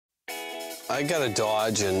I got a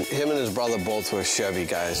Dodge, and him and his brother both were Chevy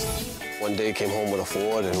guys. One day came home with a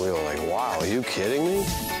Ford, and we were like, wow, are you kidding me?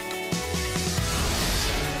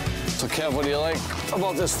 So, Kev, what do you like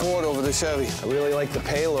about this Ford over the Chevy? I really like the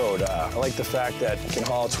payload. I like the fact that it can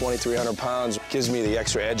haul 2,300 pounds. Gives me the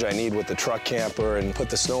extra edge I need with the truck camper, and put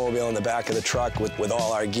the snowmobile in the back of the truck with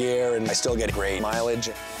all our gear, and I still get great mileage.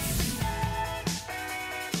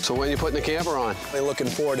 So when are you putting the camper on? Really looking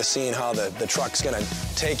forward to seeing how the truck's gonna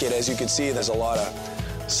take it. As you can see, there's a lot of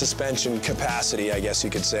suspension capacity, I guess you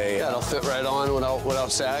could say. Yeah, it'll fit right on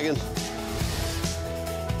without sagging.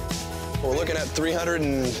 We're looking at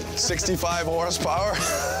 365 horsepower.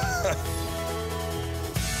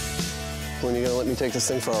 When are you gonna let me take this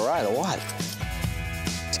thing for a ride, or what?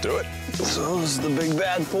 Let's do it. So this is the big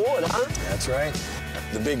bad Ford, huh? That's right.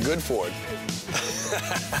 The big good Ford.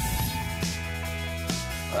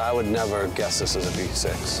 I would never guess this is a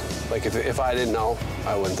V6. Like, if I didn't know,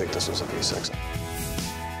 I wouldn't think this was a V6.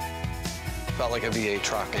 Felt like a V8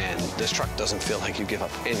 truck, and this truck doesn't feel like you give up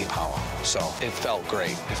any power. So it felt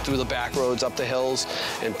great. Through the back roads, up the hills,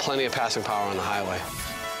 and plenty of passing power on the highway.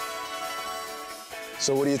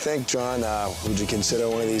 So what do you think, John? Would you consider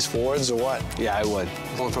one of these Fords or what? Yeah, I would.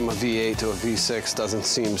 Going from a V8 to a V6 doesn't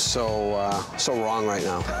seem so wrong right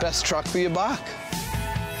now. Best truck for your buck.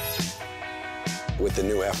 With the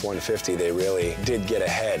new F-150, they really did get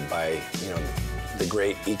ahead by, the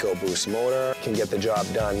great EcoBoost motor. Can get the job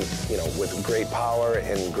done, with great power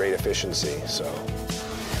and great efficiency, so.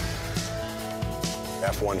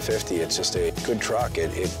 F-150, it's just a good truck.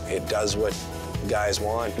 It does what guys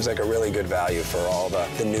want. It's like a really good value for all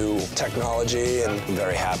the new technology, and I'm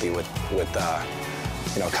very happy with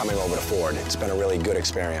coming over to Ford. It's been a really good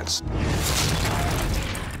experience.